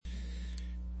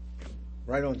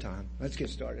Right on time. Let's get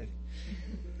started.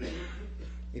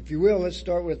 If you will, let's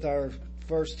start with our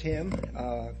first hymn,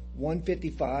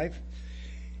 155,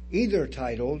 either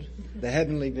titled The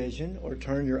Heavenly Vision or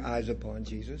Turn Your Eyes Upon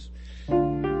Jesus.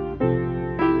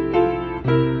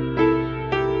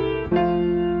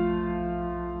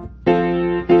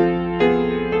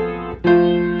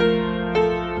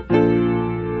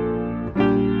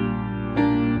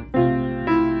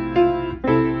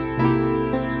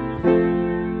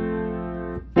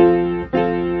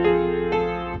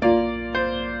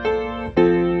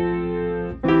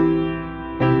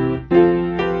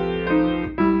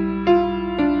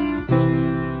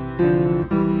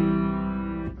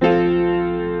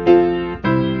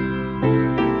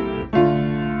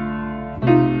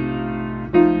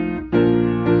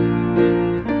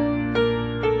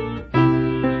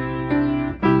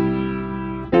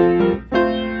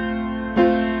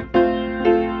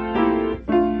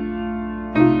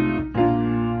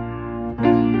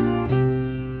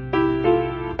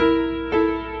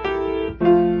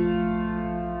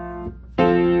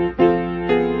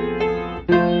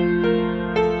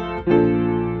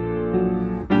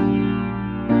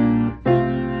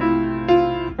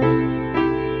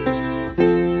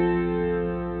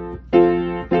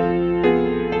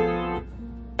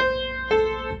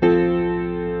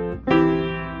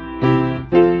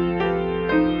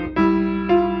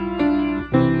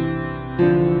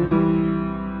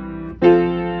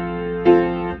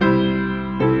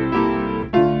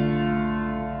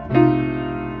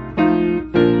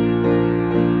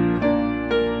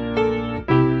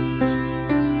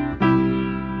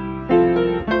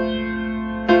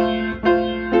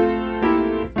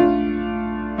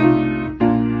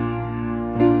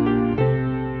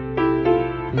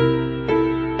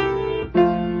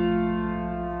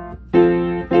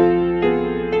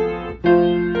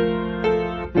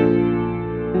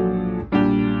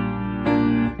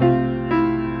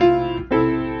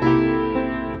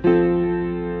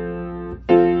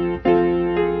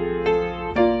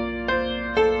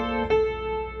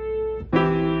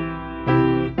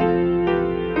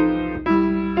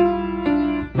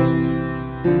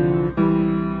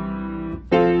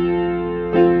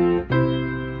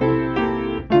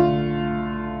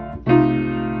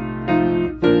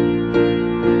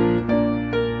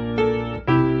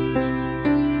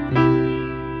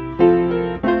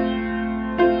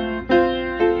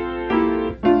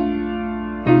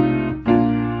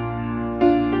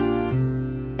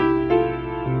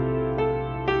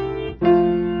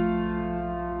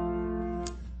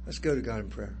 Let's go to God in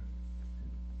prayer.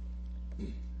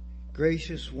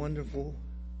 Gracious, wonderful,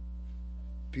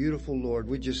 beautiful Lord,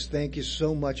 we just thank you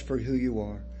so much for who you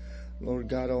are. Lord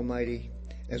God Almighty,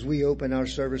 as we open our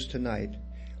service tonight,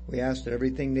 we ask that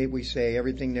everything that we say,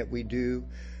 everything that we do,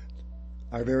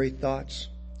 our very thoughts,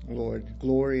 Lord,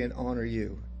 glory and honor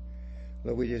you.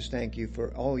 Lord, we just thank you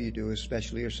for all you do,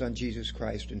 especially your Son, Jesus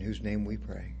Christ, in whose name we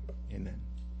pray. Amen.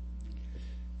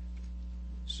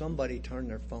 Somebody turn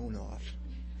their phone off.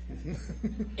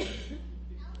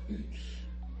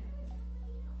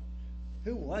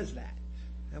 Who was that?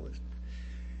 That was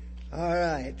all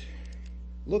right.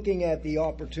 Looking at the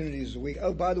opportunities of the week.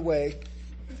 Oh, by the way,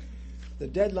 the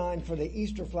deadline for the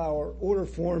Easter flower order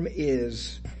form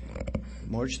is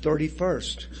March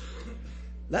 31st.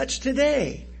 That's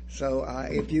today. So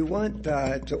if you want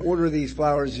to order these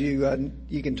flowers, you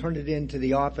can turn it in to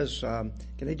the office. Can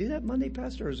they do that Monday,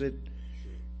 Pastor? Or is it?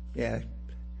 Yeah.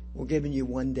 We're giving you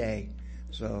one day.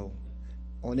 So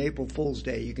on April Fool's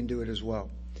Day, you can do it as well.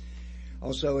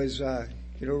 Also, as a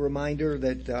reminder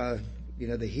that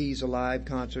the He's Alive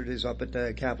concert is up at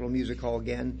the Capitol Music Hall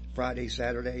again, Friday,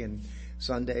 Saturday, and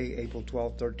Sunday, April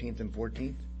 12th, 13th, and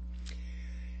 14th.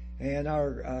 And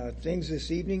our things this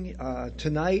evening,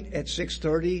 tonight at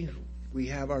 6:30, we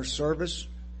have our service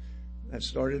that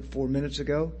started 4 minutes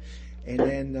ago. And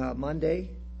then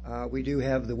Monday, we do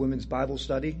have the Women's Bible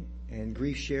Study and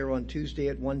Grief Share on Tuesday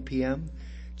at 1 p.m.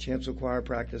 Chancel Choir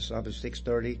practice up at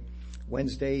 6:30.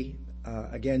 Wednesday,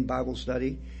 again, Bible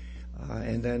study.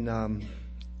 And then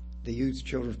the Youth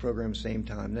Children's Program, same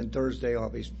time. And then Thursday,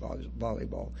 obviously,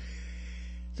 volleyball.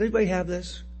 Does anybody have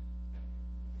this?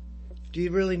 Do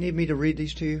you really need me to read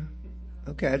these to you?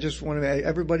 Okay, I just want to,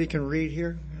 everybody can read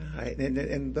here? All right,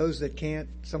 and those that can't,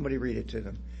 somebody read it to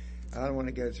them. I don't want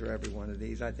to go through every one of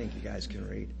these. I think you guys can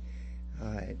read. All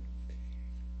right.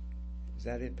 Is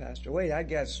that it, Pastor? Wait, I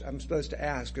guess I'm supposed to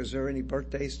ask, is there any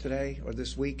birthdays today or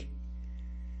this week?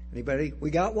 Anybody? We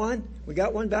got one? We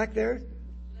got one back there?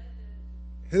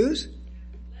 Whose?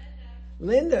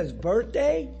 Linda's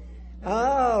birthday?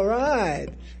 All right.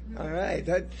 All right.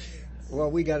 Well,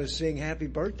 we got to sing happy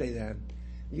birthday then.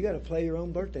 You got to play your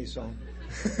own birthday song.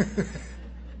 Of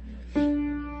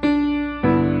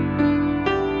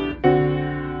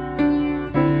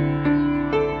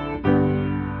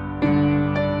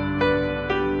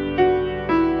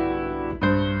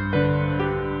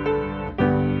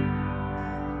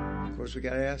course, we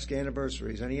got to ask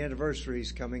anniversaries. Any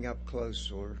anniversaries coming up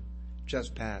close or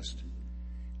just past?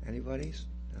 Anybody's?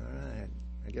 All right.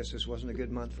 I guess this wasn't a good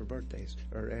month for birthdays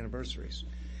or anniversaries.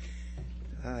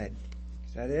 All right.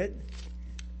 Is that it?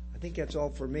 I think that's all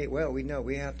for me. Well, we know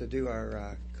we have to do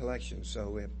our collection,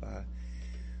 so if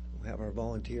we'll have our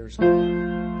volunteers.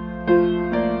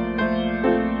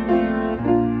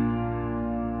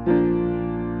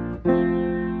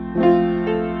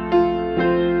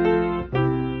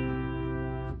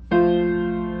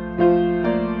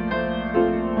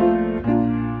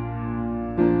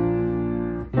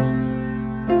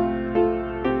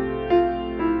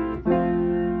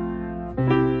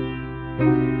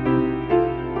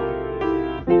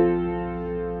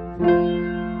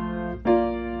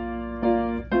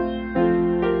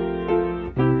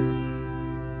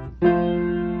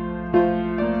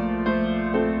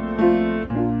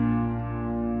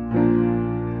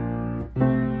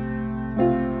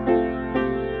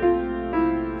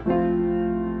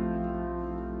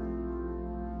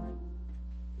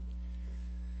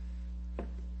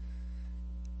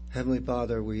 Heavenly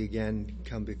Father, we again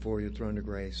come before your throne of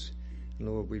grace. And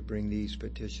Lord, we bring these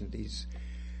petitions, these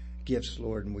gifts,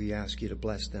 Lord, and we ask you to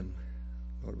bless them.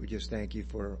 Lord, we just thank you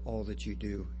for all that you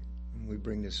do. And we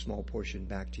bring this small portion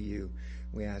back to you.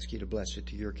 We ask you to bless it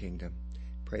to your kingdom.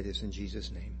 Pray this in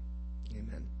Jesus' name.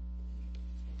 Amen.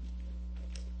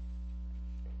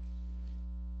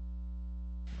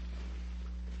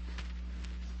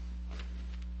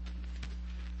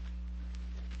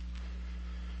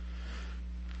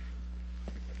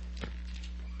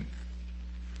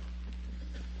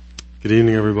 Good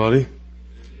evening, everybody.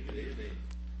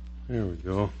 There we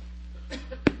go.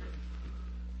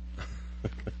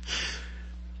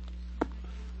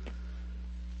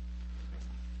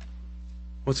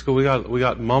 What's going? We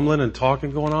got mumbling and talking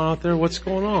going on out there. What's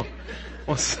going on?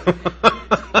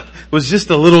 It was just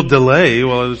a little delay.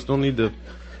 Well, I just don't need to.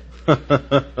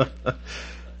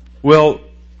 Well,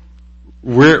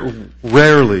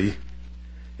 rarely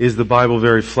is the Bible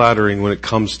very flattering when it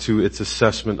comes to its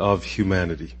assessment of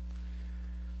humanity.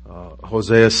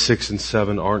 Hosea 6 and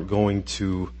 7 aren't going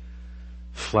to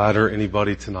flatter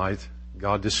anybody tonight.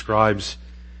 God describes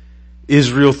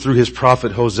Israel through his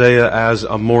prophet Hosea as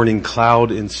a morning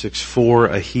cloud in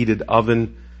 6:4, a heated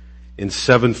oven in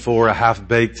 7:4, a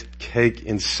half-baked cake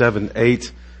in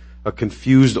 7:8, a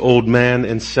confused old man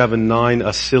in 7:9,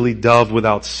 a silly dove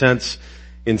without sense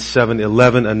in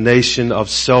 7:11, a nation of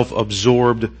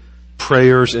self-absorbed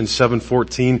prayers in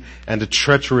 7:14, and a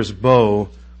treacherous bow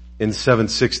in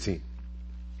 7:16.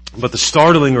 But the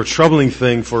startling or troubling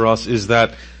thing for us is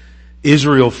that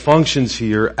Israel functions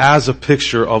here as a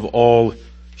picture of all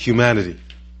humanity.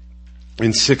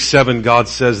 In 6:7, God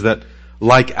says that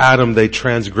like Adam, they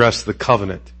transgressed the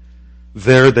covenant.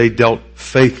 There they dealt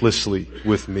faithlessly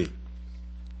with me.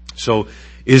 So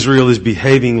Israel is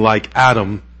behaving like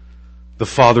Adam, the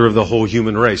father of the whole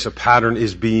human race. A pattern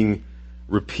is being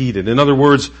repeated. In other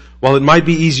words, while it might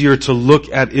be easier to look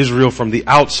at Israel from the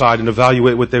outside and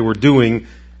evaluate what they were doing,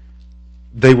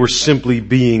 they were simply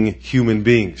being human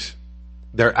beings.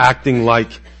 They're acting like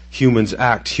humans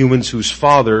act. Humans whose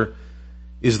father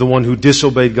is the one who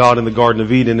disobeyed God in the Garden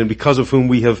of Eden, and because of whom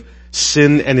we have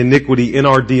sin and iniquity in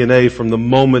our DNA from the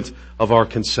moment of our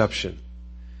conception.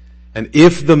 And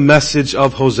if the message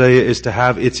of Hosea is to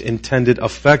have its intended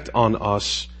effect on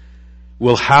us,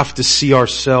 we'll have to see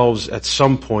ourselves at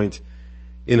some point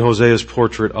in Hosea's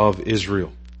portrait of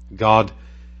Israel. God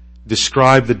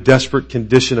described the desperate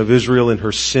condition of Israel in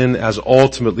her sin as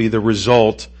ultimately the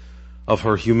result of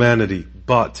her humanity.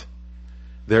 But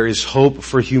there is hope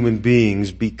for human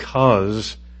beings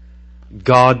because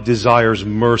God desires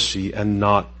mercy and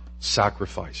not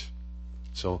sacrifice.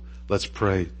 So let's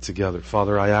pray together.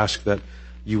 Father, I ask that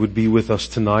you would be with us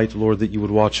tonight, Lord, that you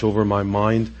would watch over my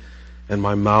mind and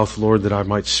my mouth, Lord, that I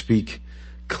might speak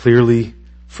clearly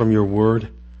from your word.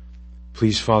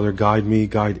 Please, Father, guide me,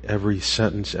 guide every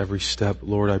sentence, every step.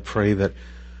 Lord, I pray that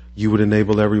you would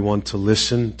enable everyone to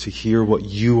listen, to hear what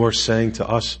you are saying to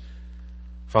us.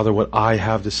 Father, what I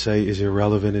have to say is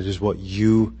irrelevant. It is what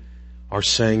you are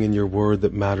saying in your word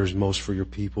that matters most for your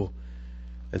people.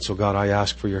 And so, God, I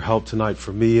ask for your help tonight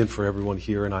for me and for everyone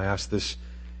here, and I ask this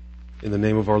in the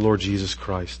name of our Lord Jesus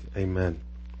Christ. Amen.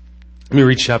 Let me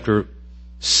read chapter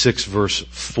 6, verse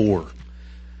 4.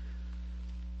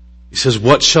 He says,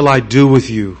 "What shall I do with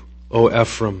you, O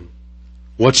Ephraim?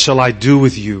 What shall I do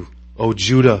with you, O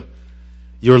Judah?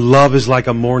 Your love is like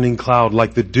a morning cloud,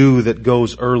 like the dew that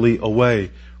goes early away.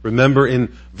 Remember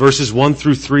in verses 1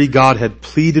 through 3, God had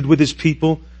pleaded with His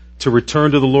people to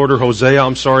return to the Lord, or Hosea,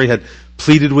 had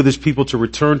pleaded with his people to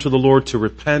return to the Lord, to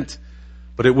repent.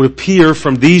 But it would appear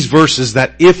from these verses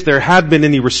that if there had been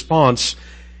any response,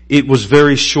 it was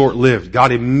very short-lived.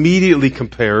 God immediately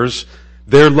compares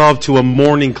their love to a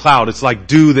morning cloud. It's like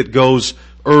dew that goes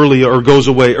early or goes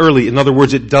away early. In other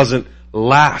words, it doesn't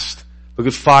last. Look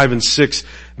at 5 and 6.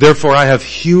 Therefore I have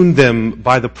hewn them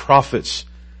by the prophets.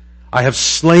 I have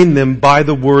slain them by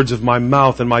the words of my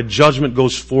mouth, and my judgment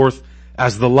goes forth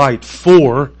as the light.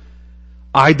 For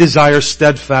I desire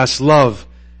steadfast love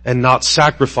and not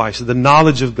sacrifice, the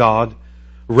knowledge of God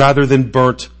rather than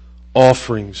burnt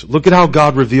offerings. Look at how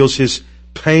God reveals His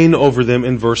pain over them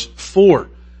in verse 4.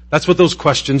 That's what those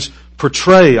questions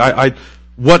portray.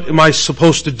 What am I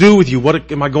supposed to do with you?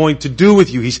 What am I going to do with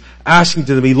you? He's asking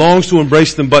to them. He longs to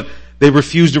embrace them, but they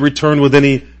refuse to return with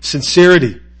any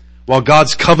sincerity. While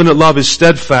God's covenant love is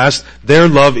steadfast, their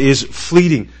love is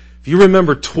fleeting. If you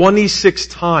remember, 26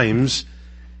 times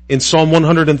in Psalm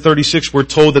 136 we're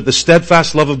told that the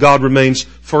steadfast love of God remains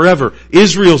forever.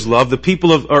 Israel's love,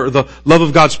 the love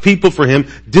of God's people for Him,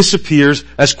 disappears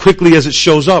as quickly as it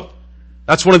shows up.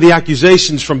 That's one of the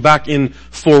accusations from back in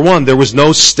 4:1. There was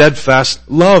no steadfast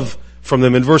love from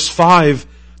them. In verse 5,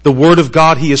 the word of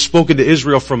God He has spoken to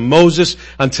Israel from Moses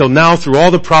until now through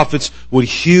all the prophets would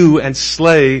hew and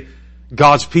slay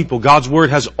God's people. God's word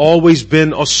has always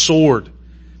been a sword.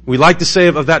 We like to say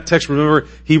of that text, remember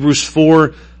Hebrews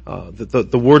 4, that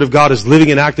the word of God is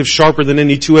living and active, sharper than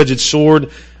any two-edged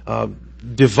sword,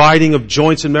 dividing of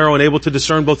joints and marrow and able to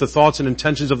discern both the thoughts and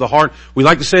intentions of the heart. We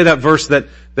like to say that verse that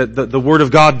the word of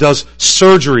God does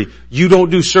surgery. You don't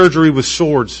do surgery with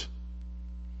swords.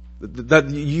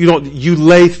 You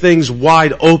lay things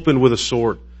wide open with a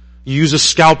sword. You use a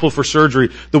scalpel for surgery.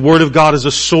 The word of God is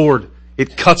a sword.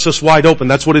 It cuts us wide open.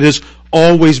 That's what it has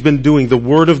always been doing. The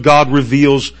word of God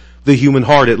reveals the human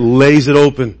heart. It lays it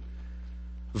open.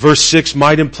 Verse 6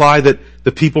 might imply that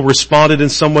the people responded in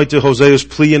some way to Hosea's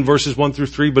plea in verses 1 through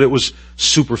 3, but it was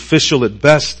superficial at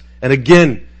best. And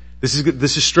again, this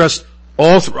is stressed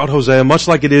all throughout Hosea, much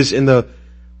like it is in the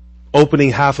opening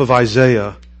half of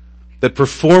Isaiah, that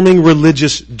performing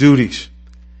religious duties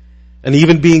and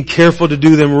even being careful to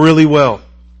do them really well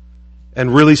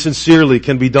and really sincerely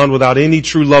can be done without any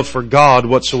true love for God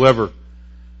whatsoever.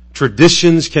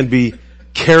 Traditions can be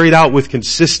carried out with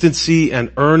consistency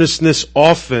and earnestness,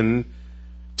 often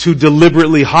to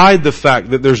deliberately hide the fact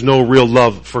that there's no real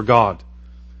love for God.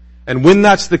 And when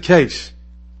that's the case,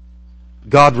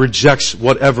 God rejects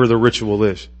whatever the ritual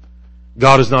is.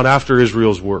 God is not after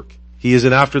Israel's work. He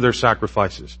isn't after their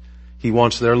sacrifices. He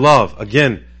wants their love.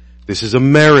 Again, this is a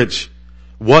marriage.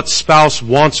 What spouse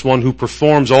wants one who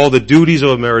performs all the duties of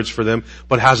a marriage for them,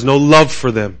 but has no love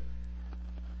for them?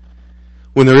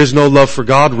 When there is no love for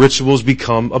God, rituals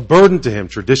become a burden to Him.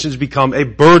 Traditions become a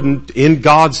burden in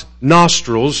God's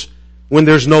nostrils when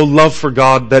there's no love for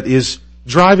God that is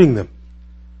driving them.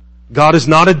 God is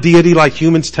not a deity like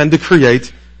humans tend to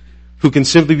create who can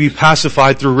simply be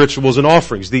pacified through rituals and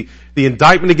offerings. The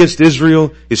indictment against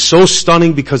Israel is so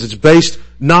stunning because it's based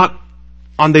not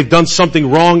on they've done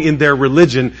something wrong in their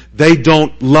religion. They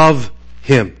don't love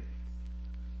Him.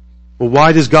 Well,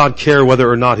 why does God care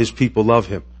whether or not His people love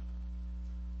Him?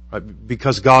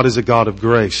 Because God is a God of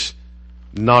grace,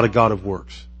 not a God of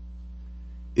works.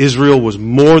 Israel was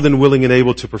more than willing and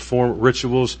able to perform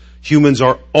rituals. Humans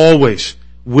are always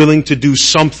willing to do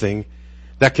something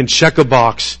that can check a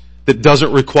box that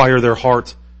doesn't require their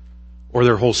heart or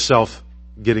their whole self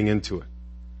getting into it.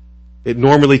 It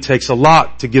normally takes a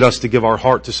lot to get us to give our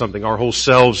heart to something, our whole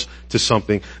selves to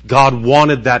something. God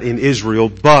wanted that in Israel,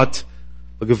 but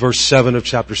look at verse 7 of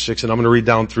chapter 6, and I'm going to read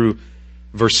down through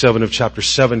verse 7 of chapter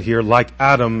 7 here. Like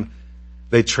Adam,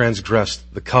 they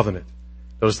transgressed the covenant.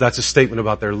 Notice that's a statement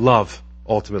about their love,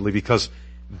 ultimately, because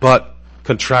but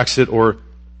contracts it or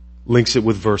links it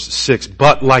with verse 6.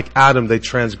 But like Adam, they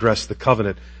transgressed the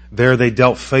covenant. There they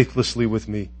dealt faithlessly with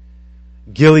me.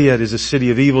 Gilead is a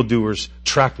city of evildoers,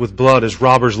 tracked with blood as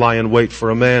robbers lie in wait for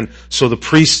a man. So the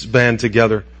priests band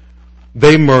together.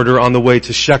 They murder on the way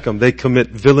to Shechem. They commit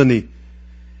villainy.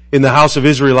 In the house of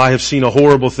Israel I have seen a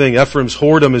horrible thing. Ephraim's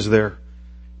whoredom is there.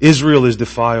 Israel is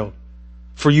defiled.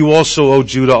 For you also, O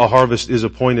Judah, a harvest is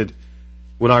appointed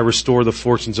when I restore the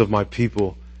fortunes of my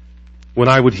people. When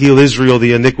I would heal Israel,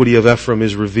 the iniquity of Ephraim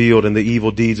is revealed and the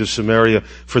evil deeds of Samaria,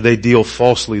 for they deal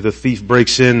falsely. The thief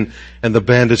breaks in and the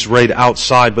bandits raid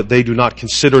outside, but they do not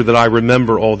consider that I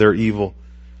remember all their evil.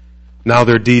 Now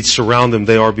their deeds surround them.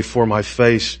 They are before my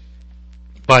face.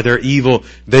 By their evil,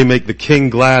 they make the king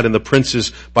glad, and the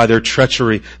princes by their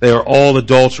treachery. They are all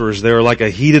adulterers. They are like a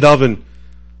heated oven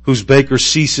whose baker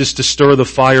ceases to stir the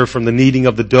fire from the kneading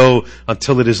of the dough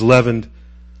until it is leavened.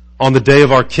 On the day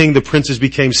of our king, the princes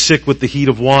became sick with the heat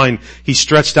of wine. He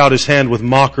stretched out his hand with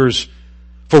mockers,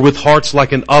 for with hearts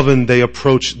like an oven they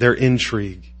approach their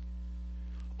intrigue.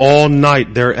 All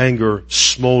night their anger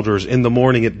smolders. In the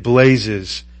morning it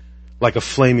blazes like a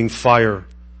flaming fire.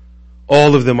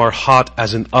 All of them are hot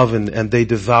as an oven, and they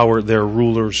devour their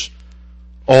rulers.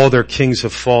 All their kings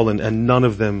have fallen, and none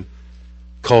of them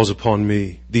calls upon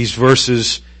me. These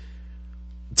verses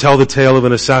tell the tale of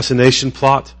an assassination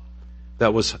plot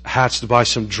that was hatched by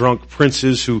some drunk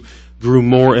princes who grew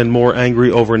more and more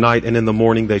angry overnight, and in the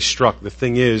morning they struck. The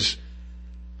thing is,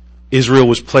 Israel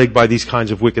was plagued by these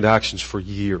kinds of wicked actions for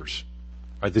years.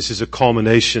 Right, this is a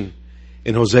culmination.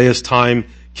 In Hosea's time,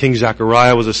 King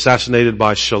Zechariah was assassinated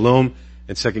by Shallum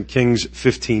in 2 Kings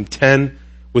 15:10.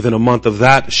 Within a month of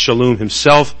that, Shallum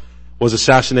himself was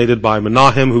assassinated by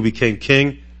Menahem, who became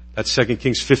king. That's 2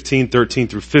 Kings 15:13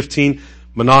 through 15.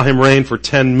 Menahem reigned for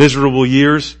 10 miserable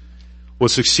years,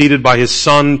 was succeeded by his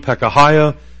son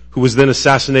Pekahiah, who was then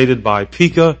assassinated by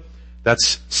Pekah.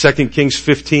 That's 2 Kings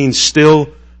 15 still,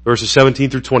 verses 17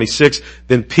 through 26.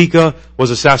 Then Pekah was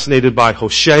assassinated by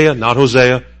Hoshea, not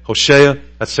Hosea, Hoshea.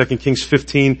 That's 2 Kings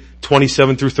 15,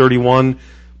 27 through 31.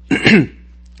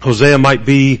 Hosea might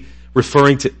be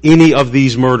referring to any of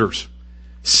these murders.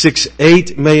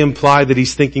 6:8 may imply that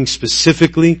he's thinking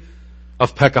specifically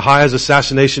of Pekahiah's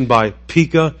assassination by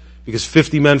Pekah, because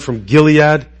 50 men from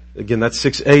Gilead, again that's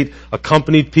 6:8,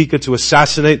 accompanied Pekah to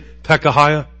assassinate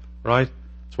Pekahiah, right?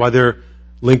 That's why they're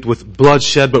linked with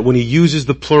bloodshed. But when he uses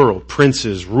the plural,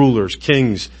 princes, rulers,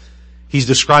 kings, he's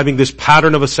describing this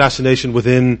pattern of assassination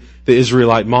within the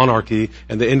Israelite monarchy,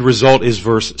 and the end result is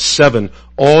verse 7.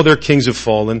 All their kings have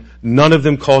fallen, none of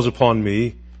them calls upon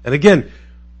me. And again,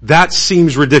 that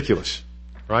seems ridiculous,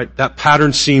 right? That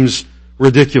pattern seems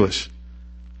ridiculous.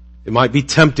 It might be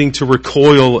tempting to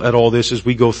recoil at all this as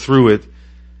we go through it,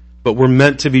 but we're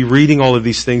meant to be reading all of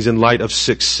these things in light of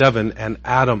 6:7 and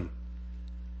Adam.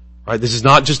 Right? This is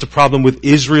not just a problem with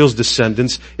Israel's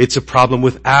descendants, it's a problem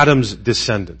with Adam's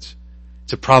descendants.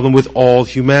 It's a problem with all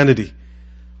humanity.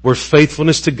 Where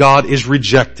faithfulness to God is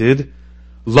rejected,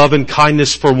 love and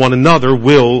kindness for one another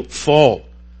will fall.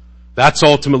 That's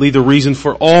ultimately the reason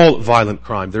for all violent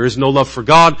crime. There is no love for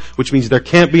God, which means there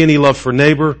can't be any love for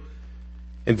neighbor.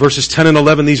 In verses 10 and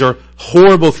 11, these are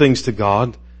horrible things to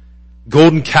God.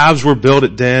 Golden calves were built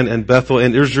at Dan and Bethel,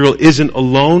 and Israel isn't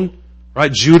alone.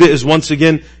 Right? Judah is once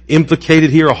again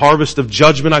implicated here. A harvest of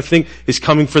judgment, I think, is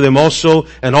coming for them also.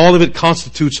 And all of it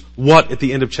constitutes what at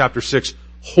the end of chapter 6?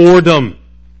 Whoredom.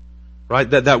 Right?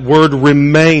 That word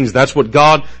remains. That's what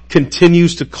God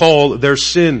continues to call their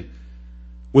sin.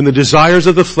 When the desires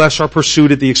of the flesh are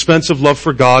pursued at the expense of love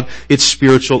for God, it's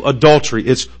spiritual adultery.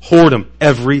 It's whoredom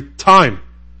every time.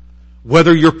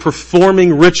 Whether you're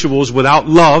performing rituals without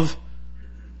love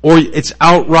or it's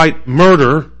outright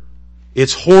murder,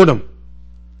 it's whoredom.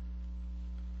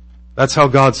 That's how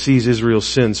God sees Israel's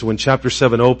sin. So when chapter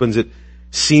 7 opens, it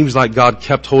seems like God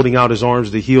kept holding out his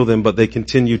arms to heal them, but they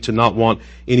continue to not want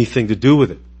anything to do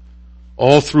with it.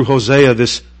 All through Hosea,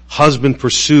 this husband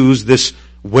pursues this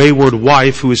wayward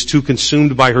wife who is too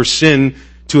consumed by her sin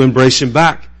to embrace him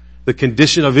back. The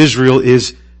condition of Israel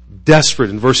is desperate.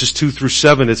 In verses 2 through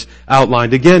 7, it's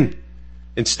outlined again.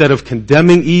 Instead of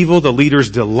condemning evil, the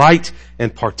leaders delight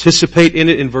and participate in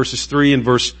it in verses 3 and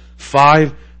verse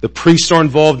 5. The priests are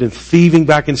involved in thieving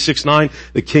back in 6:9.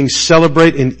 The kings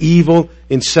celebrate in evil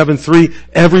in 7:3.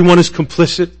 Everyone is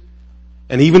complicit.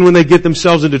 And even when they get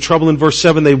themselves into trouble in verse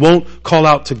 7, they won't call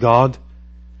out to God.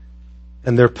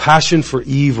 And their passion for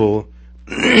evil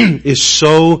is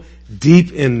so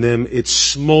deep in them, it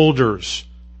smolders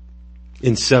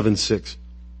in 7:6.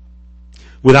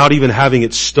 Without even having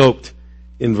it stoked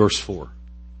in verse 4.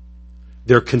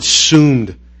 They're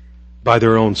consumed by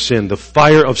their own sin. The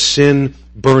fire of sin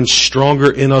burns stronger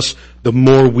in us the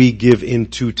more we give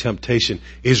into temptation.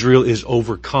 Israel is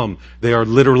overcome. They are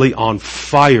literally on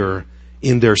fire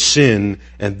in their sin,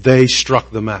 and they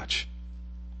struck the match.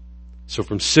 So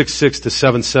from 6:6 to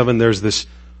 7:7, there's this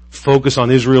focus on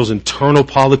Israel's internal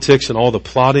politics and all the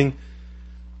plotting.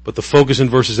 But the focus in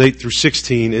verses 8 through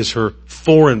 16 is her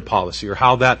foreign policy, or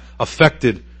how that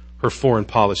affected her foreign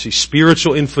policy.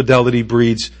 Spiritual infidelity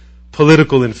breeds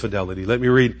political infidelity. Let me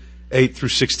read 8 through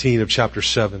 16 of chapter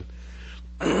 7.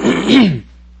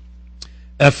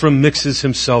 Ephraim mixes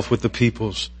himself with the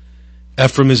peoples.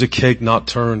 Ephraim is a cake not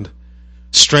turned.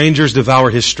 Strangers devour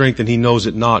his strength and he knows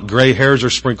it not. Gray hairs are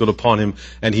sprinkled upon him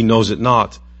and he knows it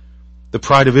not. The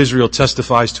pride of Israel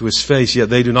testifies to his face, yet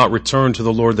they do not return to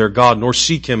the Lord their God, nor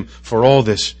seek him for all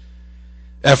this.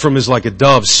 Ephraim is like a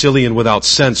dove, silly and without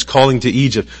sense, calling to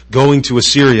Egypt, going to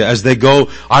Assyria. As they go,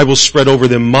 I will spread over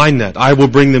them my net. I will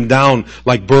bring them down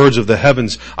like birds of the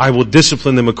heavens. I will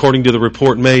discipline them according to the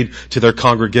report made to their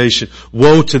congregation.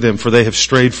 Woe to them, for they have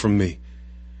strayed from me.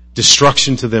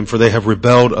 Destruction to them, for they have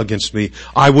rebelled against me.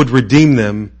 I would redeem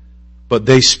them, but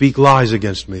they speak lies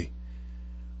against me.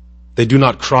 They do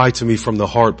not cry to me from the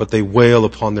heart, but they wail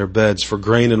upon their beds. For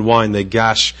grain and wine they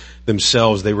gash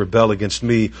themselves, they rebel against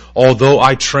me. Although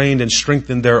I trained and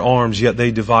strengthened their arms, yet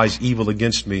they devise evil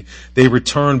against me. They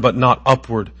return, but not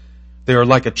upward. They are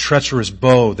like a treacherous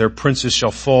bow. Their princes shall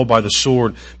fall by the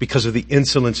sword because of the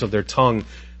insolence of their tongue.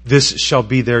 This shall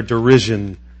be their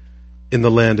derision in the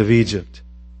land of Egypt.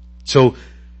 So,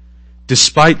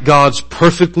 despite God's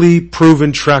perfectly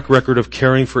proven track record of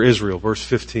caring for Israel, verse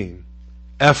 15,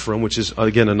 Ephraim, which is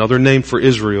again another name for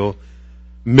Israel,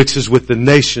 mixes with the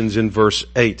nations in verse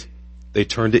 8. They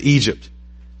turn to Egypt,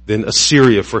 then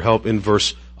Assyria for help in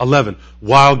verse 11,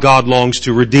 while God longs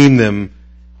to redeem them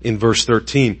in verse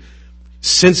 13.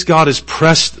 Since God has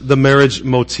pressed the marriage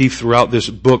motif throughout this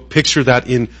book, picture that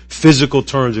in physical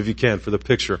terms if you can for the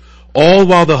picture. All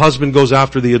while the husband goes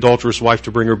after the adulterous wife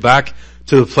to bring her back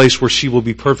to the place where she will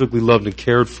be perfectly loved and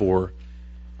cared for,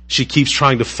 she keeps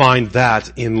trying to find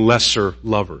that in lesser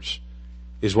lovers,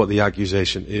 is what the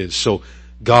accusation is. So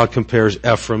God compares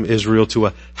Ephraim, Israel, to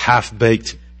a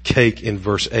half-baked cake in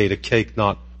verse 8, a cake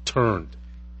not turned.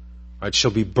 Right?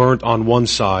 Shall be burnt on one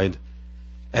side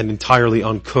and entirely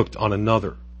uncooked on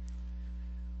another.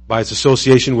 By its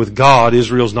association with God,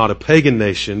 Israel's not a pagan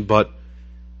nation, but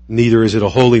neither is it a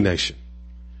holy nation.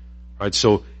 Right?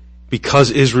 So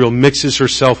because Israel mixes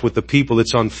herself with the people,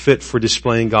 it's unfit for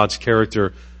displaying God's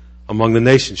character among the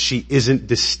nations. She isn't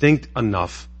distinct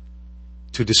enough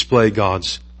to display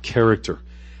God's character.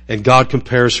 And God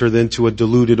compares her then to a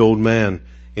deluded old man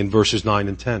in verses 9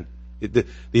 and 10. The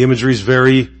imagery is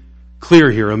very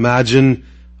clear here. Imagine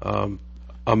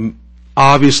an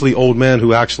obviously old man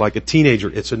who acts like a teenager.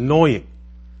 It's annoying.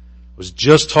 I was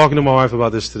just talking to my wife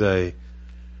about this today.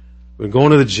 We've been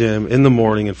going to the gym in the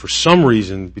morning, and for some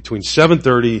reason, between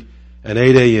 7:30 and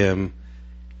 8 a.m.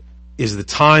 is the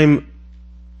time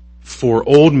for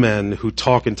old men who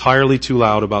talk entirely too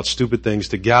loud about stupid things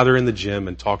to gather in the gym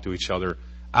and talk to each other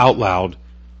out loud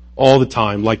all the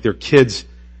time like they're kids.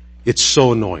 It's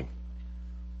so annoying.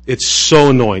 It's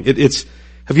so annoying.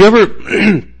 Have you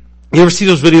ever see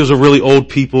those videos of really old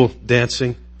people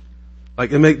dancing?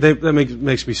 Like that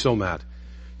makes me so mad.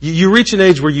 You reach an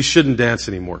age where you shouldn't dance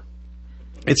anymore.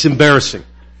 It's embarrassing.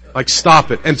 Like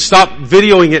stop it. And stop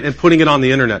videoing it and putting it on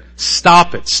the internet.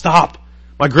 Stop it. Stop.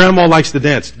 My grandma likes to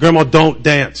dance. Grandma, don't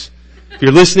dance. If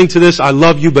you're listening to this, I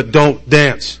love you, but don't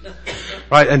dance.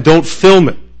 Right? And don't film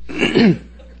it.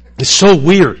 It's so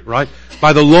weird, right?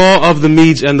 By the law of the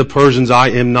Medes and the Persians, I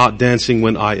am not dancing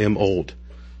when I am old.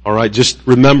 Alright? Just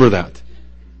remember that.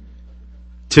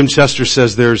 Tim Chester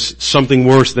says there's something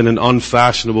worse than an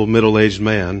unfashionable middle-aged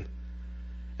man,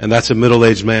 and that's a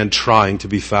middle-aged man trying to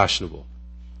be fashionable.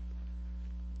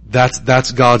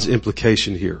 That's God's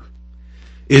implication here.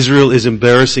 Israel is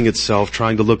embarrassing itself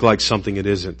trying to look like something it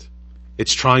isn't.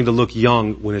 It's trying to look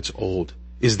young when it's old,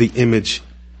 is the image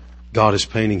God is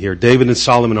painting here. David and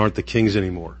Solomon aren't the kings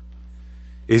anymore.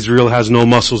 Israel has no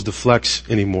muscles to flex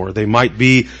anymore. They might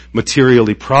be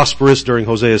materially prosperous during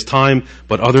Hosea's time,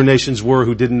 but other nations were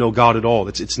who didn't know God at all.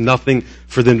 It's nothing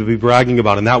for them to be bragging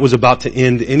about, and that was about to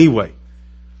end anyway.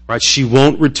 Right? She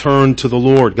won't return to the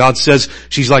Lord. God says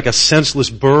she's like a senseless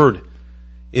bird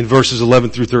in verses 11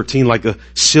 through 13, like a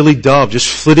silly dove, just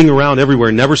flitting around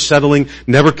everywhere, never settling,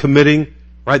 never committing.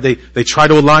 Right? They try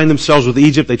to align themselves with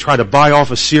Egypt. They try to buy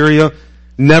off Assyria,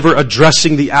 never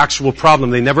addressing the actual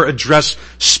problem. They never address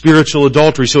spiritual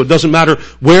adultery. So it doesn't matter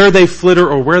where they flitter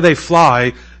or where they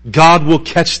fly, God will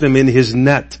catch them in His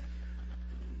net.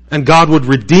 And God would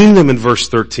redeem them in verse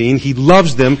 13. He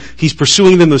loves them. He's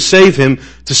pursuing them to save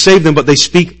them, but they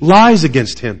speak lies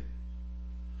against Him.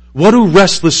 What do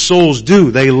restless souls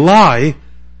do? They lie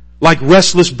like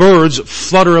restless birds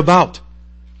flutter about.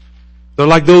 They're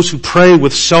like those who pray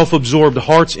with self-absorbed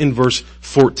hearts in verse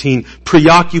 14,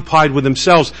 preoccupied with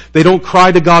themselves. They don't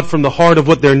cry to God from the heart of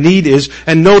what their need is.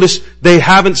 And notice, they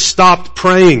haven't stopped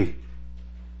praying.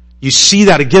 You see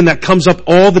that again, that comes up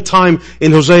all the time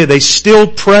in Hosea. They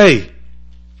still pray,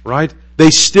 right?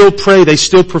 They still pray. They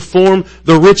still perform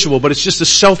the ritual, but it's just a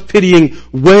self-pitying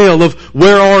wail of,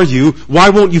 where are you? Why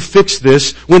won't you fix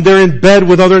this? When they're in bed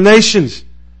with other nations.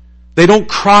 They don't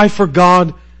cry for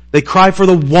God. They cry for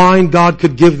the wine God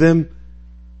could give them.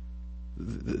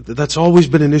 That's always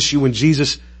been an issue when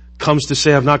Jesus comes to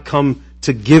say, I've not come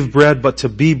to give bread, but to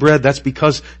be bread. That's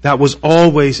because that was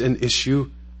always an issue.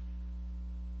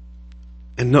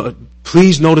 And no,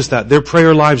 please notice that their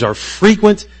prayer lives are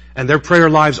frequent and their prayer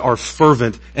lives are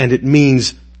fervent, and it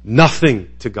means nothing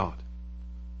to God.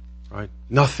 Right?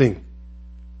 Nothing.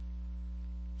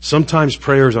 Sometimes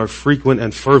prayers are frequent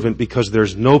and fervent because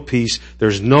there's no peace,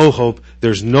 there's no hope,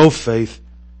 there's no faith.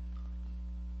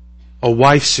 A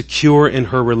wife secure in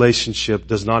her relationship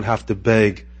does not have to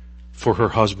beg for her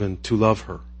husband to love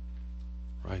her.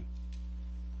 Right?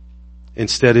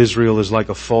 Instead, Israel is like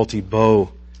a faulty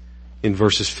bow in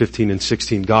verses 15 and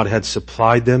 16. God had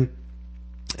supplied them,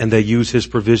 and they use His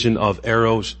provision of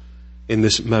arrows in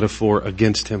this metaphor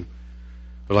against him.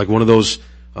 They're like one of those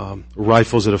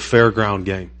rifles at a fairground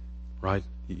game, right?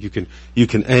 You can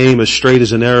aim as straight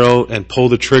as an arrow and pull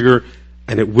the trigger,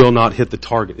 and it will not hit the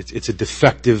target. It's a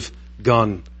defective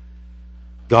gun.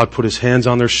 God put His hands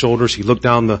on their shoulders. He looked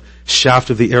down the shaft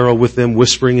of the arrow with them,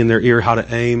 whispering in their ear how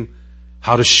to aim,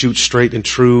 how to shoot straight and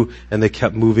true, and they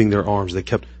kept moving their arms. They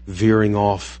kept veering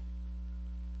off.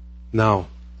 Now,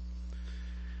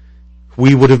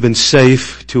 we would have been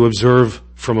safe to observe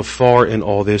from afar in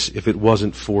all this if it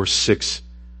wasn't for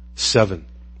 6:7.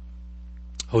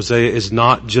 Hosea is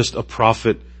not just a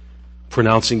prophet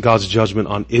pronouncing God's judgment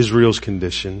on Israel's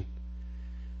condition.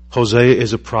 Hosea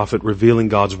is a prophet revealing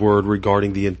God's word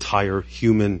regarding the entire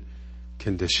human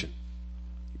condition.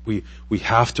 We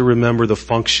have to remember the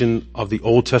function of the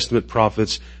Old Testament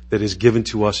prophets that is given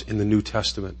to us in the New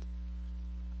Testament.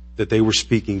 That they were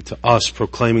speaking to us,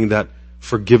 proclaiming that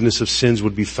forgiveness of sins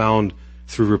would be found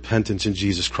through repentance in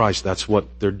Jesus Christ. That's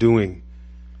what they're doing.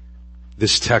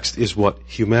 This text is what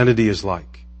humanity is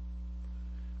like.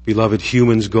 Beloved,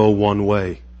 humans go one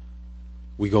way.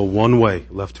 We go one way,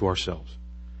 left to ourselves.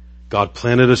 God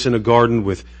planted us in a garden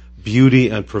with beauty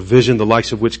and provision, the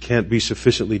likes of which can't be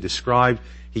sufficiently described.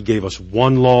 He gave us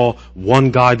one law,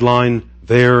 one guideline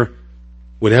there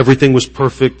when everything was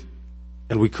perfect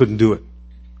and we couldn't do it.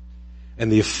 And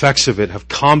the effects of it have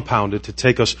compounded to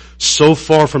take us so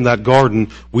far from that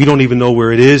garden, we don't even know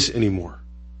where it is anymore.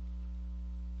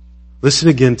 Listen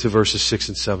again to verses 6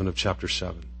 and 7 of chapter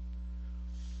 7.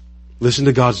 Listen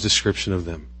to God's description of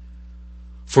them.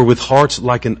 For with hearts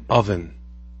like an oven,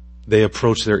 they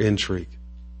approach their intrigue.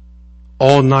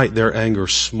 All night their anger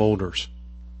smolders.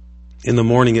 In the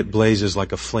morning it blazes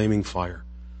like a flaming fire.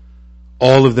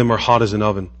 All of them are hot as an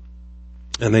oven,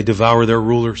 and they devour their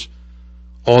rulers.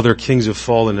 All their kings have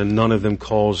fallen, and none of them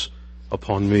calls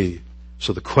upon me.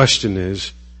 So the question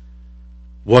is,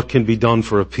 what can be done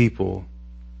for a people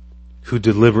who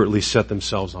deliberately set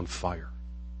themselves on fire?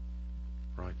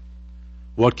 Right?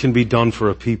 What can be done for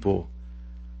a people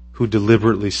who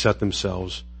deliberately set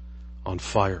themselves on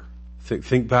fire?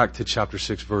 Think back to chapter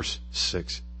 6, verse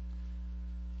 6.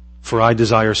 For I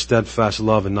desire steadfast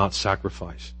love and not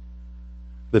sacrifice,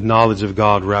 the knowledge of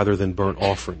God rather than burnt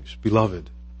offerings. Beloved,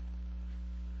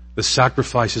 the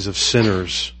sacrifices of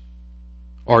sinners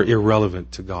are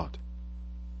irrelevant to God.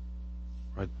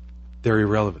 Right? They're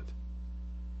irrelevant.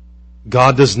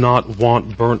 God does not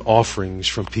want burnt offerings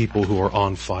from people who are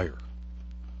on fire.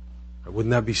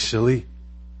 Wouldn't that be silly?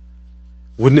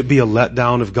 Wouldn't it be a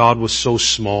letdown if God was so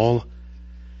small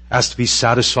as to be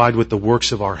satisfied with the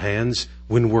works of our hands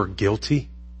when we're guilty?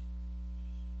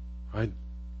 Right?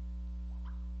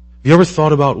 Have you ever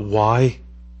thought about why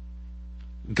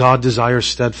God desires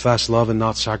steadfast love and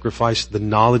not sacrifice, the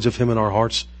knowledge of Him in our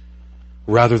hearts,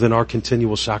 rather than our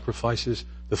continual sacrifices?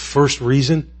 The first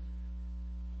reason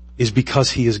is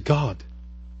because He is God.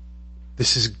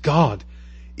 This is God.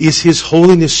 Is His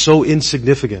holiness so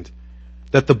insignificant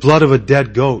that the blood of a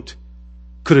dead goat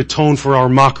could atone for our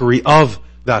mockery of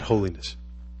that holiness?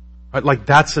 Right? Like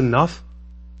that's enough?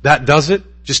 That does it?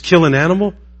 Just kill an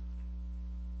animal?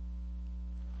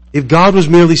 If God was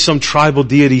merely some tribal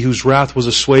deity whose wrath was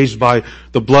assuaged by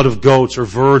the blood of goats or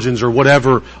virgins or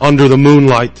whatever under the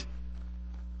moonlight,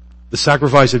 the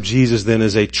sacrifice of Jesus then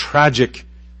is a tragic,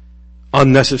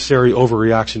 unnecessary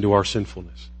overreaction to our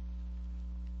sinfulness.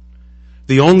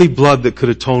 The only blood that could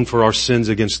atone for our sins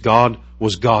against God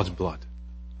was God's blood.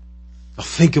 Now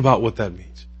think about what that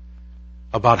means.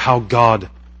 About how God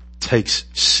takes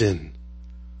sin.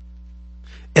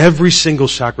 Every single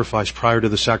sacrifice prior to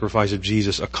the sacrifice of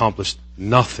Jesus accomplished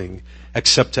nothing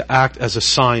except to act as a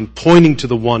sign pointing to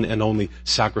the one and only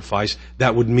sacrifice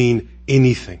that would mean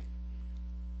anything.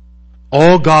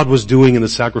 All God was doing in the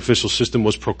sacrificial system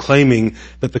was proclaiming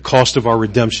that the cost of our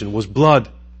redemption was blood.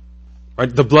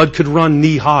 Right? The blood could run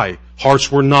knee high. Hearts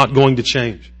were not going to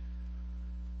change.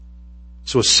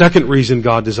 So a second reason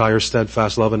God desires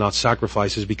steadfast love and not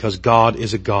sacrifice is because God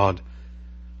is a God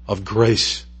of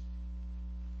grace.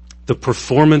 The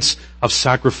performance of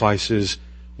sacrifices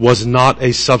was not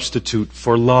a substitute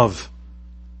for love.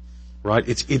 Right?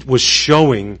 It was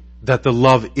showing that the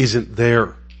love isn't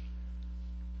there.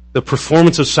 The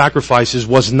performance of sacrifices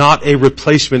was not a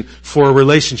replacement for a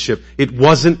relationship. It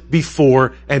wasn't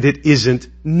before and it isn't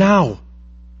now.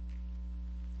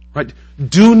 Right?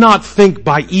 Do not think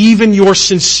by even your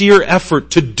sincere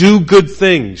effort to do good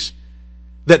things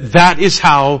that is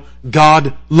how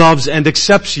God loves and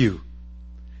accepts you.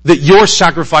 That your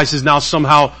sacrifices now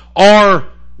somehow are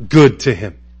good to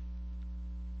Him.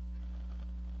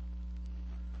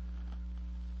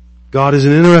 God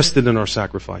isn't interested in our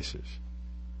sacrifices.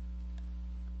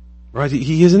 Right?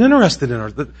 He isn't interested in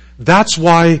ours. That's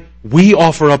why we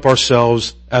offer up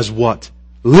ourselves as what?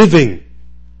 Living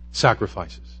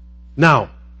sacrifices.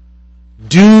 Now,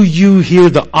 do you hear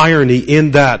the irony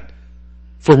in that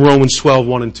from Romans 12,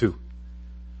 1 and 2?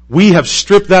 We have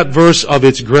stripped that verse of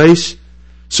its grace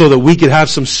so that we could have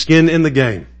some skin in the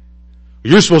game.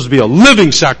 You're supposed to be a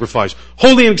living sacrifice,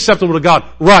 holy and acceptable to God.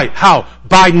 Right. How?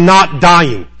 By not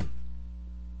dying.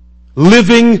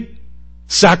 Living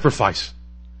sacrifice.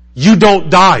 You don't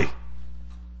die.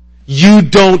 You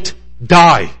don't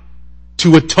die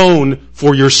to atone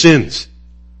for your sins.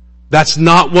 That's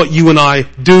not what you and I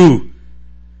do.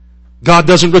 God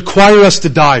doesn't require us to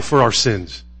die for our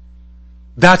sins.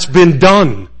 That's been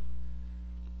done.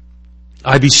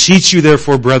 I beseech you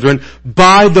therefore, brethren,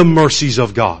 by the mercies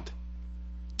of God,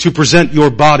 to present your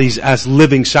bodies as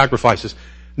living sacrifices.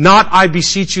 Not, I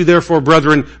beseech you therefore,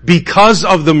 brethren, because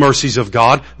of the mercies of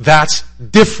God. That's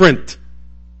different.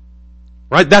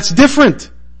 Right? That's different.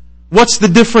 What's the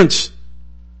difference?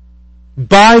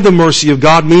 By the mercy of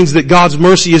God means that God's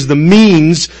mercy is the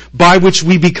means by which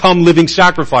we become living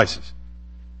sacrifices.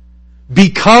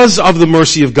 Because of the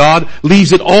mercy of God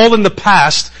leaves it all in the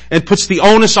past and puts the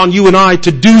onus on you and I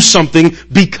to do something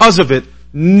because of it.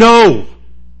 No.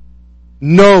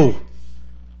 No.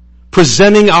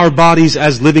 Presenting our bodies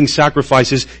as living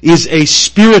sacrifices is a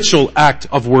spiritual act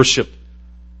of worship.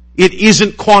 It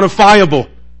isn't quantifiable.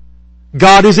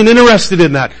 God isn't interested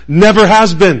in that. Never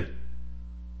has been.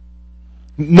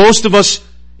 Most of us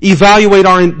evaluate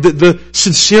the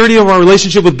sincerity of our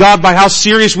relationship with God by how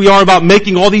serious we are about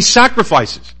making all these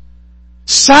sacrifices.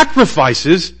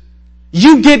 Sacrifices?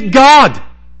 You get God.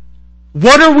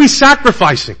 What are we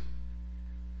sacrificing?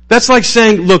 That's like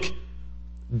saying, look,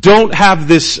 don't have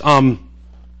this,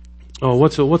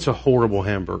 what's a horrible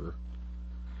hamburger?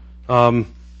 I don't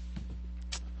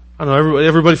know,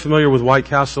 everybody familiar with White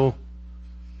Castle?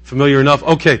 Familiar enough?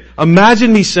 Okay,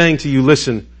 imagine me saying to you,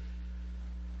 listen,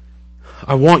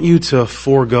 I want you to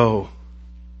forego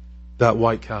that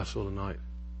White Castle tonight.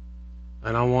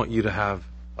 And I want you to have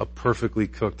a perfectly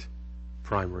cooked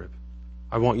prime rib.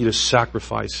 I want you to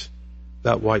sacrifice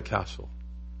that White Castle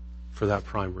for that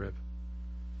prime rib.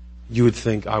 You would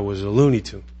think I was a Looney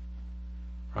Tune.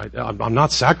 Right? I'm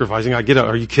not sacrificing.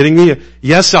 Are you kidding me?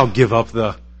 Yes, I'll give up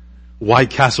the White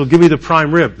Castle. Give me the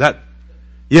prime rib.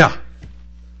 Yeah.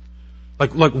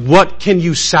 Like what can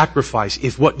you sacrifice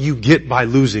if what you get by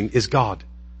losing is God?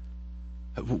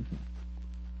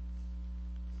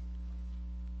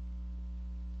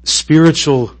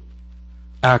 Spiritual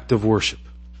act of worship,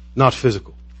 not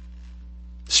physical.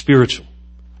 Spiritual.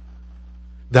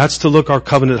 That's to look our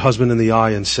covenant husband in the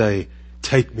eye and say,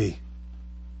 take me.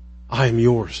 I am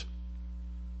yours.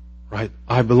 Right?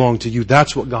 I belong to you.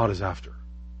 That's what God is after.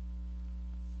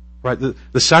 Right?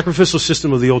 The sacrificial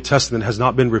system of the Old Testament has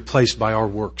not been replaced by our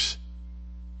works.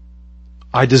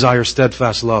 I desire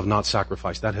steadfast love, not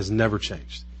sacrifice. That has never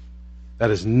changed.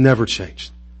 That has never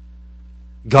changed.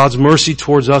 God's mercy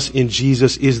towards us in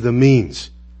Jesus is the means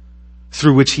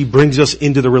through which He brings us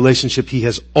into the relationship He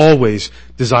has always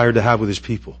desired to have with His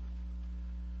people.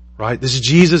 Right? This is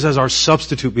Jesus as our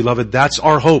substitute, beloved. That's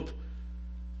our hope.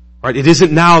 Right? It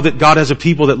isn't now that God has a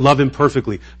people that love Him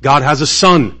perfectly. God has a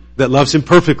Son that loves Him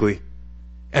perfectly,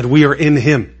 and we are in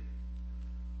Him.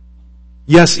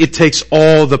 Yes, it takes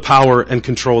all the power and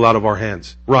control out of our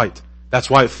hands. Right. That's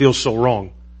why it feels so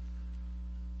wrong.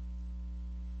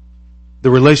 The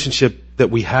relationship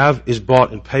that we have is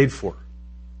bought and paid for.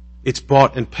 It's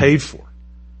bought and paid for.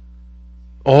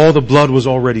 All the blood was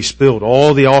already spilled.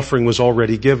 All the offering was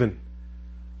already given.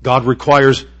 God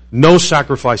requires no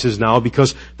sacrifices now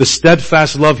because the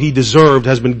steadfast love He deserved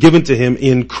has been given to Him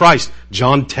in Christ.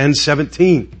 John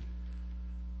 10:17.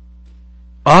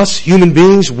 Us, human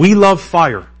beings, we love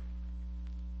fire.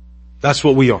 That's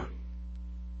what we are.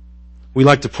 We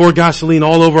like to pour gasoline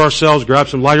all over ourselves, grab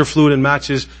some lighter fluid and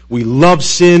matches. We love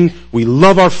sin. We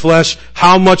love our flesh.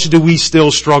 How much do we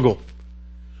still struggle?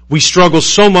 We struggle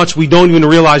so much we don't even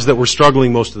realize that we're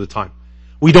struggling most of the time.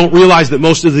 We don't realize that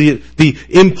most of the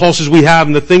impulses we have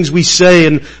and the things we say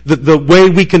and the way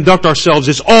we conduct ourselves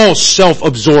is all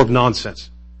self-absorbed nonsense.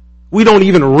 We don't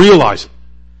even realize it.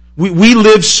 We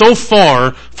live so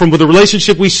far from the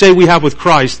relationship we say we have with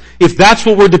Christ. If that's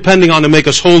what we're depending on to make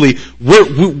us holy,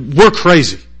 we're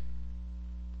crazy.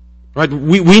 Right?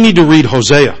 We need to read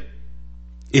Hosea.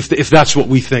 If that's what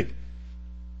we think.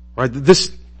 Right?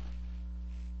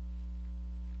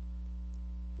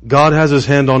 God has His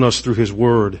hand on us through His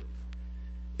Word,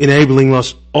 enabling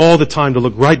us all the time to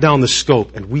look right down the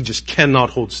scope, and we just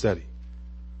cannot hold steady.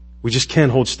 We just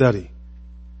can't hold steady.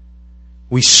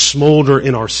 We smolder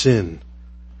in our sin.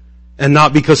 And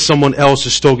not because someone else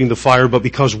is stoking the fire, but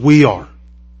because we are.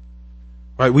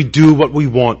 Right? We do what we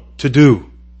want to do.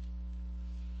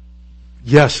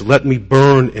 Yes, let me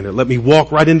burn in it. Let me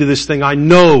walk right into this thing I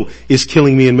know is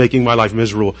killing me and making my life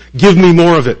miserable. Give me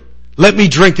more of it. Let me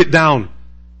drink it down.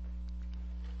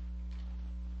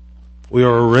 We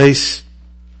are a race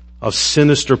of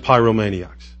sinister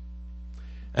pyromaniacs.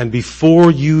 And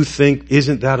before you think,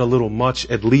 isn't that a little much,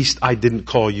 at least I didn't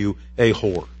call you a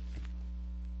whore.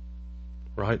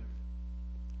 Right?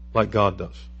 Like God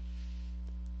does.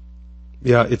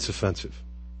 Yeah, it's offensive.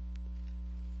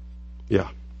 Yeah.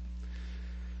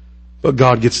 But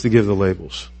God gets to give the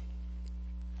labels.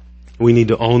 We need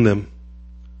to own them,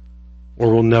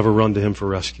 or we'll never run to Him for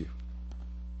rescue.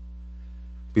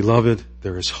 Beloved,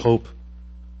 there is hope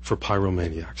for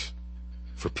pyromaniacs,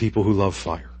 for people who love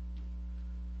fire.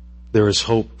 There is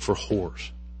hope for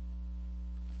whores.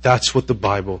 That's what the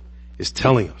Bible is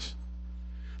telling us.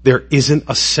 There isn't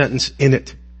a sentence in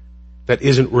it that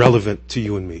isn't relevant to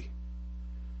you and me.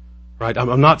 Right?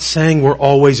 I'm not saying we're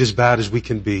always as bad as we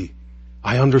can be.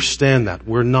 I understand that.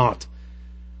 We're not.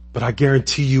 But I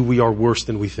guarantee you we are worse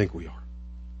than we think we are.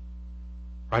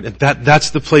 Right? And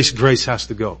that's the place grace has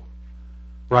to go.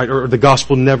 Right? Or the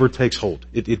gospel never takes hold.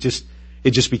 It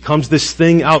just becomes this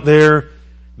thing out there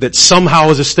that somehow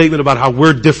is a statement about how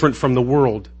we're different from the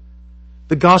world.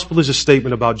 The gospel is a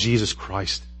statement about Jesus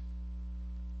Christ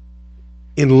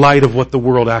in light of what the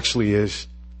world actually is.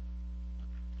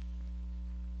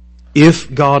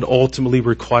 If God ultimately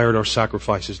required our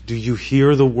sacrifices, do you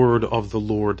hear the word of the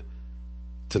Lord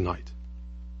tonight?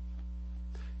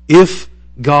 If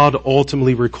God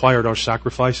ultimately required our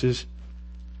sacrifices,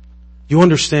 you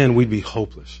understand we'd be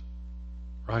hopeless,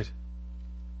 right?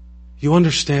 You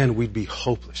understand we'd be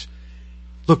hopeless.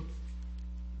 Look,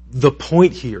 the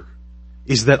point here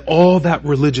is that all that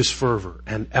religious fervor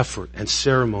and effort and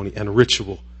ceremony and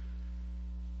ritual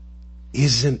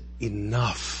isn't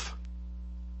enough.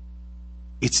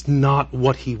 It's not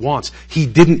what He wants. He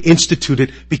didn't institute it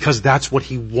because that's what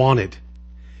He wanted.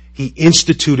 He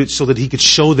instituted it so that He could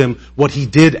show them what He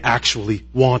did actually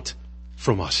want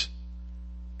from us.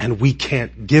 And we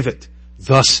can't give it.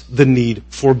 Thus the need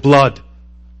for blood.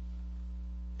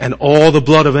 And all the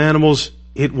blood of animals,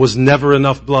 it was never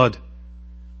enough blood.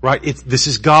 Right? This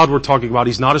is God we're talking about.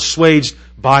 He's not assuaged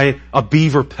by a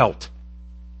beaver pelt.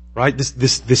 Right?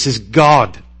 This is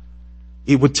God.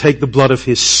 It would take the blood of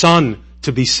His Son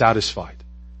to be satisfied.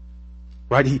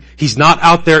 Right? He's not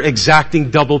out there exacting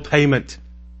double payment.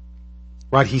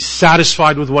 Right? He's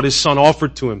satisfied with what His Son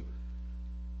offered to Him.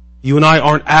 You and I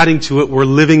aren't adding to it, we're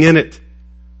living in it.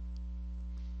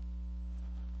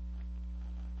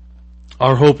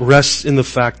 Our hope rests in the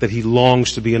fact that He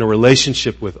longs to be in a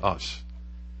relationship with us,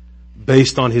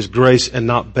 based on His grace and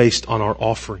not based on our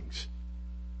offerings.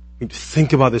 I mean,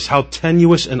 think about this. How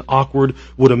tenuous and awkward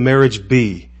would a marriage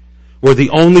be where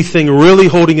the only thing really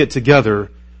holding it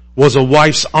together was a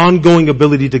wife's ongoing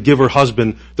ability to give her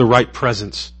husband the right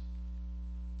presents?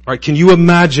 All right, can you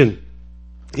imagine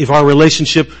if our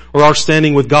relationship or our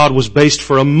standing with God was based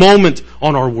for a moment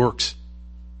on our works?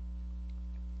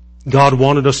 God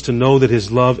wanted us to know that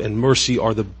His love and mercy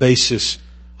are the basis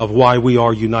of why we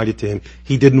are united to Him.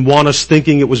 He didn't want us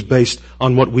thinking it was based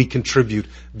on what we contribute.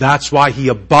 That's why He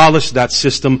abolished that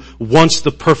system once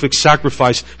the perfect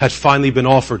sacrifice had finally been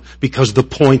offered, because the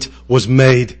point was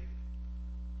made.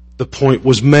 The point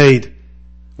was made.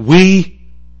 We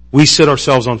set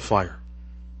ourselves on fire.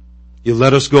 You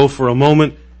let us go for a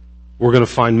moment, we're going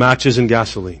to find matches and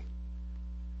gasoline.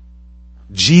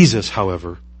 Jesus,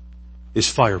 however, is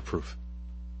fireproof.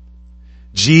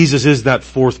 Jesus is that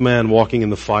fourth man walking in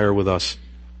the fire with us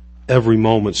every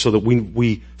moment so that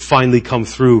we finally come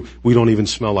through, we don't even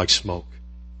smell like smoke.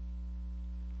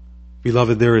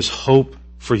 Beloved, there is hope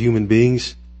for human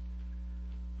beings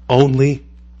only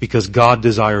because God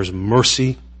desires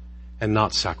mercy and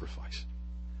not sacrifice.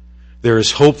 There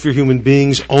is hope for human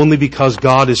beings only because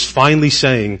God is finally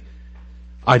saying,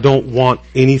 I don't want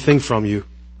anything from you.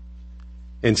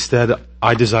 Instead,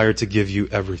 I desire to give you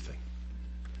everything.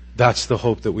 That's the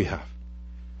hope that we have.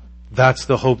 That's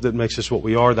the hope that makes us what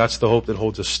we are. That's the hope that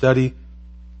holds us steady.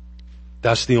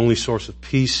 That's the only source of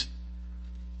peace,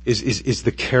 is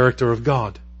the character of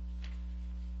God.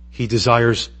 He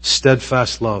desires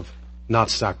steadfast love, not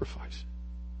sacrifice.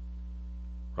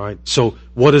 Right? So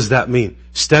what does that mean?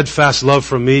 Steadfast love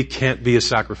from me can't be a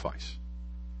sacrifice.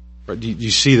 Right? Do you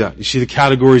see that? You see the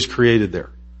categories created there.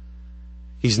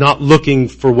 He's not looking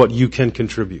for what you can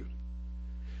contribute.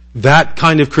 That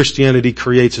kind of Christianity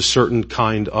creates a certain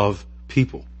kind of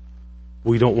people.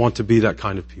 We don't want to be that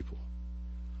kind of people.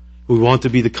 We want to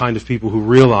be the kind of people who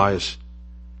realize,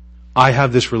 I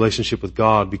have this relationship with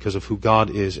God because of who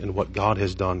God is and what God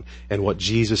has done and what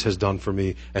Jesus has done for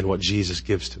me and what Jesus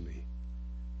gives to me.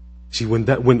 See, when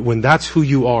that's who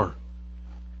you are,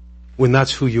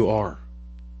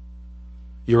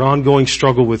 your ongoing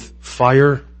struggle with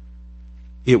fire,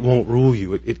 it won't rule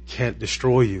you. It can't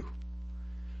destroy you.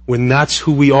 When that's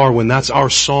who we are, when that's our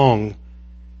song,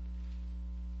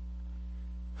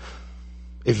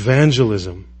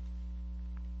 evangelism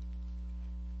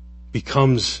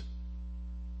becomes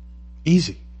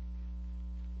easy.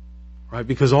 Right?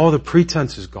 Because all the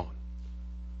pretense is gone.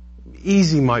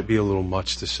 Easy might be a little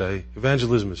much to say.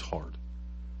 Evangelism is hard.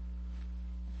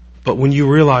 But when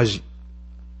you realize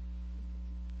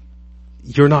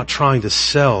you're not trying to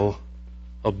sell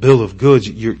a bill of goods,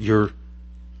 you're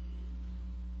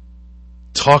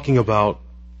talking about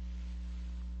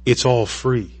it's all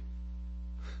free.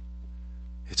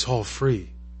 It's all free.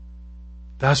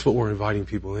 That's what we're inviting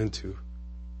people into.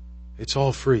 It's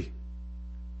all free.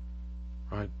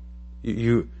 Right?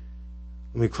 Let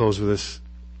me close with this.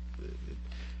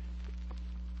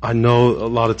 I know a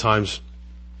lot of times,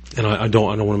 and I don't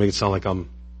want to make it sound like I'm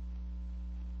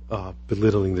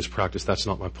belittling this practice. That's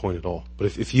not my point at all.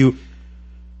 But if you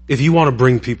want to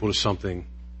bring people to something,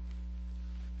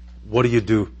 what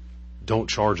do? Don't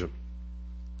charge them.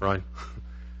 Right?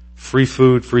 Free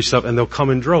food, free stuff, and they'll come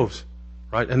in droves.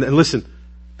 Right? And listen,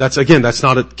 that's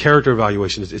not a character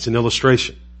evaluation. It's an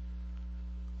illustration.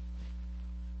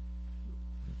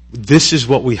 This is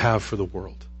what we have for the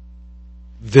world.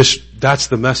 That's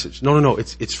the message. No,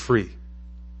 it's free.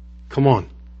 Come on.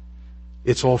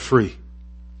 It's all free.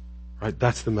 Right?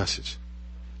 That's the message.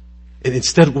 And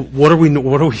instead, what are we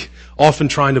often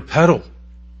trying to peddle?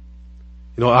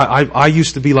 You know, I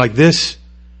used to be like this,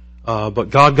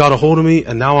 but God got a hold of me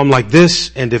and now I'm like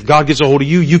this, and if God gets a hold of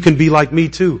you, you can be like me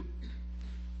too.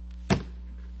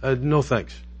 No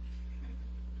thanks.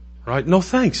 Right? No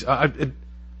thanks.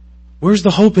 Where's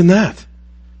the hope in that?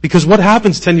 Because what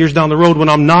happens 10 years down the road when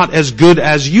I'm not as good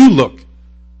as you look?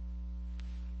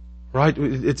 Right?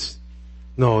 It's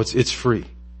free.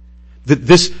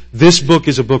 This book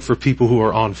is a book for people who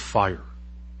are on fire.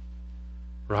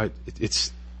 Right?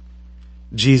 It's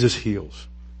Jesus heals.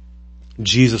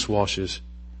 Jesus washes.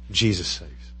 Jesus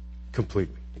saves.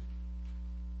 Completely.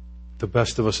 The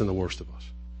best of us and the worst of us.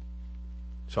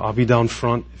 So I'll be down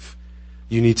front. If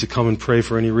you need to come and pray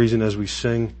for any reason as we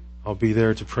sing, I'll be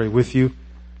there to pray with you.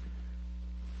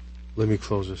 Let me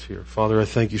close this here. Father, I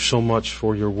thank you so much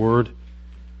for your word.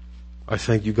 I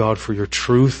thank you, God, for your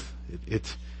truth.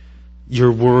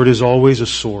 Your word is always a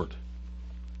sword.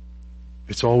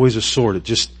 It's always a sword.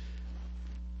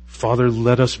 Father,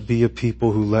 let us be a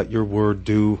people who let your word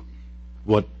do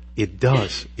what it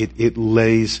does. It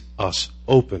lays us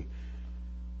open.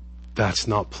 That's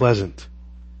not pleasant.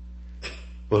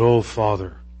 But oh,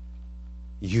 Father,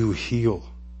 you heal.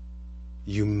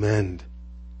 You mend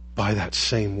by that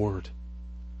same word.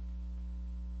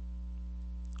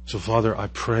 So Father, I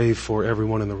pray for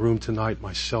everyone in the room tonight,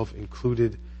 myself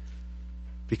included,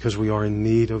 because we are in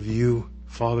need of you,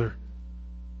 Father.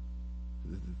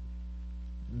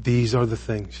 These are the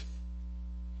things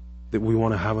that we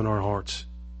want to have in our hearts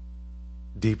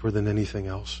deeper than anything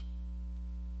else.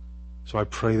 So I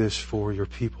pray this for your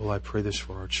people. I pray this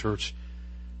for our church.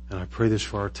 And I pray this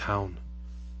for our town,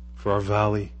 for our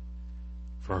valley,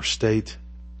 for our state,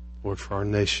 Lord, for our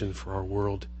nation, for our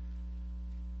world.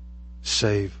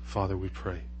 Save, Father, we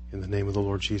pray. In the name of the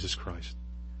Lord Jesus Christ.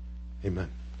 Amen.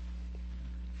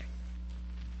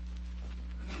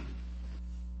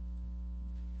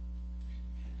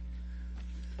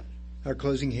 Our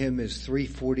closing hymn is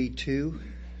 342,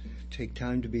 Take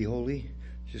Time to Be Holy,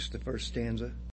 just the first stanza.